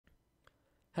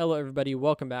Hello everybody,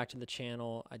 welcome back to the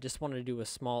channel. I just wanted to do a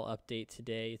small update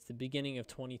today. It's the beginning of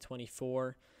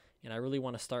 2024 and I really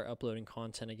want to start uploading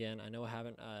content again. I know I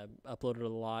haven't uploaded a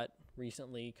lot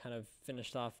recently, kind of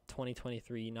finished off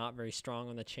 2023 not very strong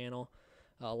on the channel.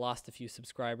 Lost a few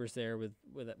subscribers there with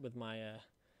my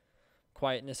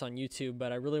quietness on YouTube,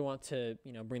 but I really want to,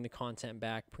 bring the content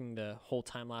back, bring the whole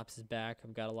time lapses back.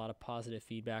 I've got a lot of positive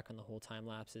feedback on the whole time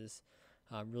lapses.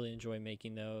 Really enjoy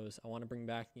making those. I want to bring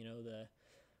back, the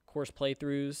course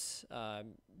playthroughs,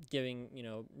 giving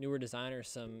newer designers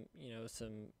some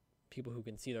people who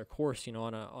can see their course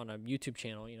on a YouTube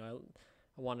channel.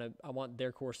 I want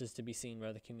their courses to be seen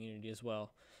by the community as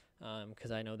well,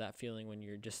 because I know that feeling when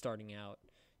you're just starting out,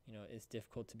 it's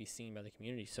difficult to be seen by the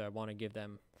community. So I want to give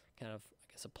them kind of,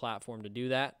 I guess, a platform to do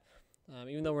that.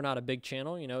 Even though we're not a big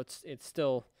channel, it's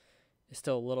still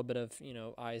a little bit of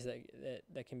eyes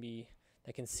that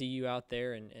can see you out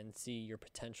there and see your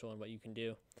potential and what you can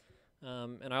do.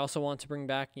 And I also want to bring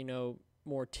back,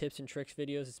 more tips and tricks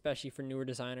videos, especially for newer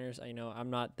designers. I know I'm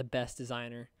not the best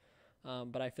designer,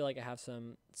 but I feel like I have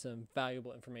some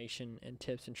valuable information and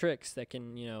tips and tricks that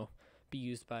can, be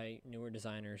used by newer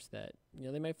designers that,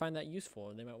 they might find that useful,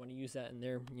 or they might want to use that in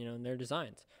their, in their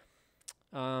designs.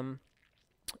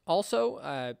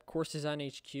 Also, Course Design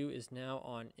HQ is now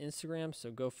on Instagram,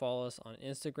 so go follow us on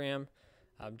Instagram.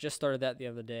 Just started that the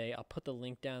other day. I'll put the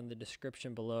link down in the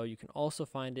description below. You can also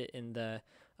find it in the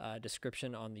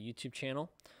description on the YouTube channel.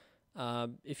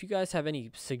 If you guys have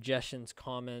any suggestions,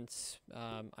 comments,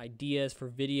 ideas for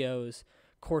videos,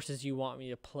 courses you want me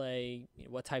to play,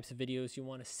 what types of videos you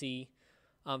want to see,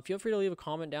 feel free to leave a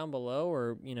comment down below,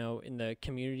 or in the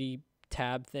community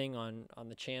tab thing on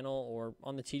the channel, or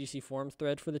on the TGC forums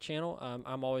thread for the channel.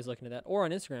 I'm always looking at that, or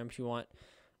on Instagram if you want.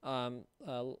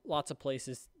 Lots of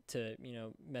places to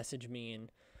message me,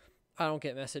 and I don't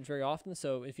get messaged very often,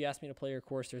 so if you ask me to play your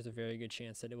course, there's a very good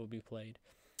chance that it will be played.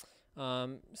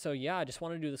 So yeah, I just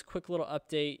want to do this quick little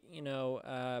update.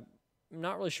 I'm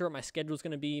not really sure what my schedule is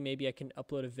going to be. Maybe I can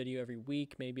upload a video every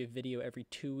week, maybe a video every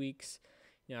 2 weeks.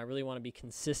 I really want to be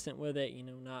consistent with it,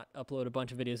 not upload a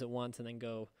bunch of videos at once and then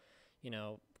go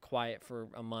quiet for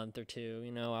a month or two.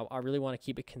 I really want to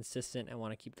keep it consistent. I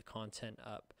want to keep the content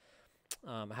up.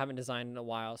 I haven't designed in a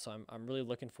while, so I'm really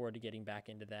looking forward to getting back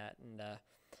into that. And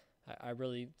I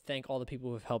really thank all the people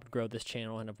who have helped grow this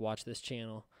channel and have watched this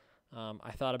channel.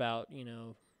 I thought about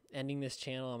ending this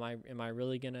channel. Am I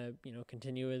really gonna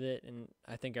continue with it? And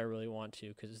I think I really want to,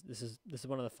 because this is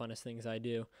one of the funnest things I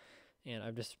do, and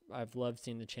I've loved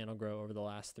seeing the channel grow over the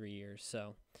last 3 years.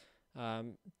 So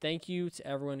thank you to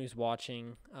everyone who's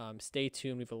watching. Stay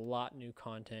tuned. We have a lot of new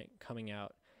content coming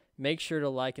out. Make sure to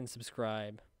like and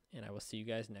subscribe, and I will see you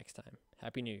guys next time.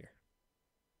 Happy New Year.